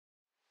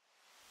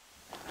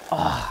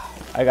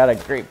I got a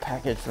great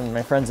package from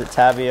my friends at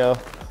Tabio.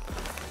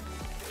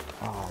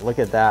 Oh, look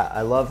at that.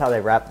 I love how they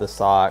wrap the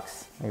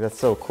socks. Like, that's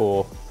so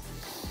cool.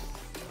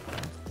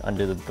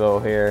 Under the bow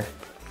here.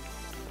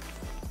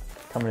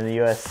 Coming to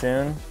the US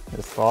soon,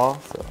 this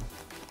fall, so.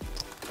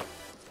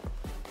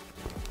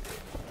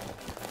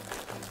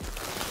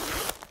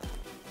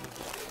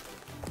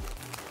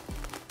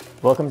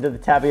 Welcome to the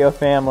Tabio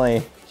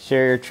family.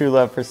 Share your true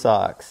love for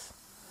socks.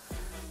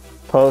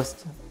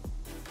 Post,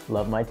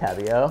 love my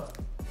Tabio.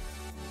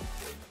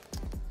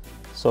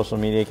 Social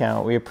media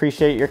account. We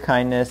appreciate your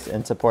kindness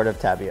and support of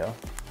Tabio.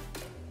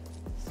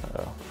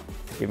 So,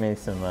 give me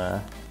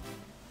some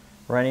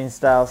running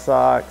style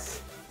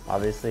socks.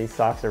 Obviously,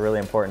 socks are really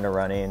important to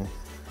running,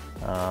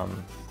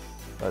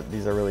 but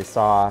these are really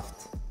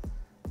soft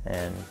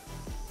and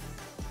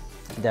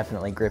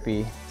definitely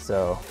grippy,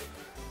 so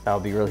that'll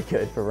be really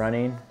good for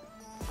running.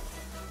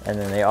 And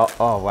then they all,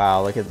 oh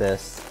wow, look at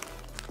this.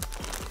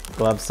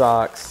 Glove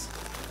socks.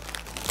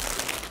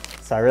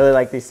 So I really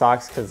like these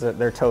socks because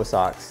they're toe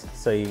socks.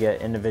 So you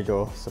get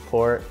individual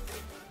support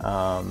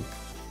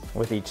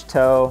with each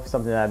toe.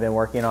 Something that I've been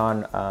working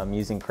on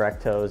using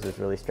correct toes is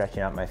really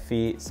stretching out my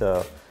feet.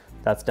 So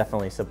that's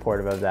definitely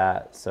supportive of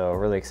that. So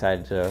really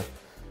excited to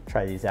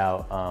try these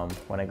out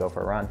when I go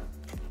for a run.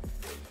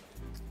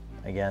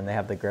 Again, they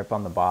have the grip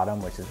on the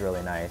bottom, which is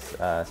really nice,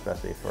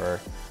 especially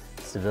for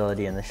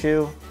stability in the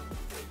shoe.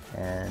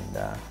 And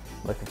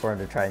looking forward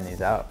to trying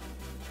these out.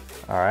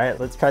 All right,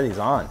 let's try these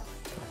on.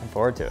 Looking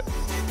forward to it.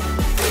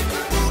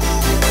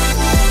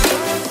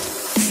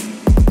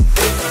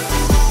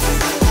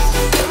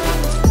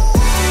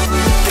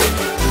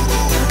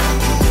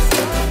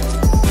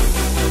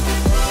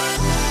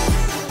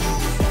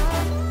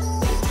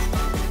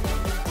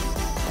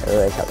 I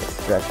really like how they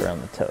stretch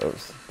around the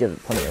toes. Gives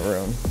it plenty of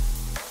room.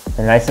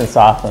 They're nice and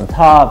soft on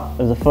top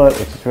of the foot,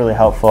 which is really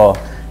helpful.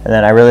 And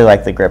then I really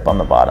like the grip on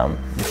the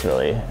bottom. It's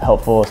really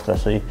helpful,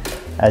 especially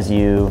as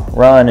you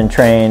run and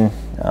train.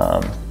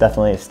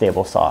 Definitely a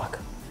stable sock.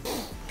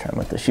 Try them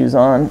with the shoes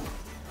on.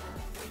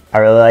 I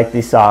really like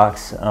these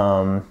socks.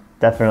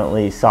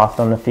 Definitely soft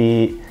on the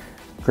feet,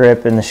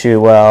 grip in the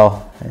shoe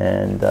well,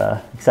 and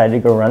excited to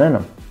go run in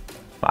them.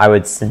 I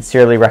would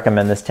sincerely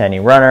recommend this to any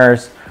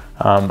runners.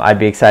 I'd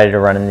be excited to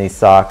run in these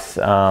socks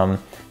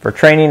for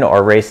training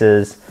or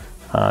races.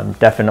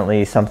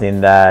 Definitely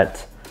something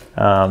that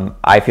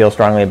I feel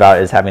strongly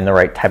about is having the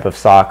right type of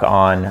sock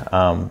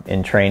on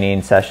in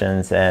training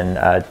sessions,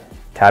 and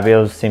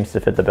Tabio seems to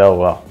fit the bill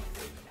well.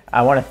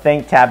 I want to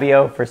thank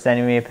Tabio for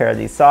sending me a pair of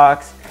these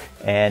socks,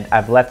 and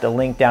I've left a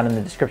link down in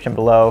the description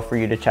below for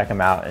you to check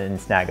them out and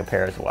snag a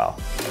pair as well.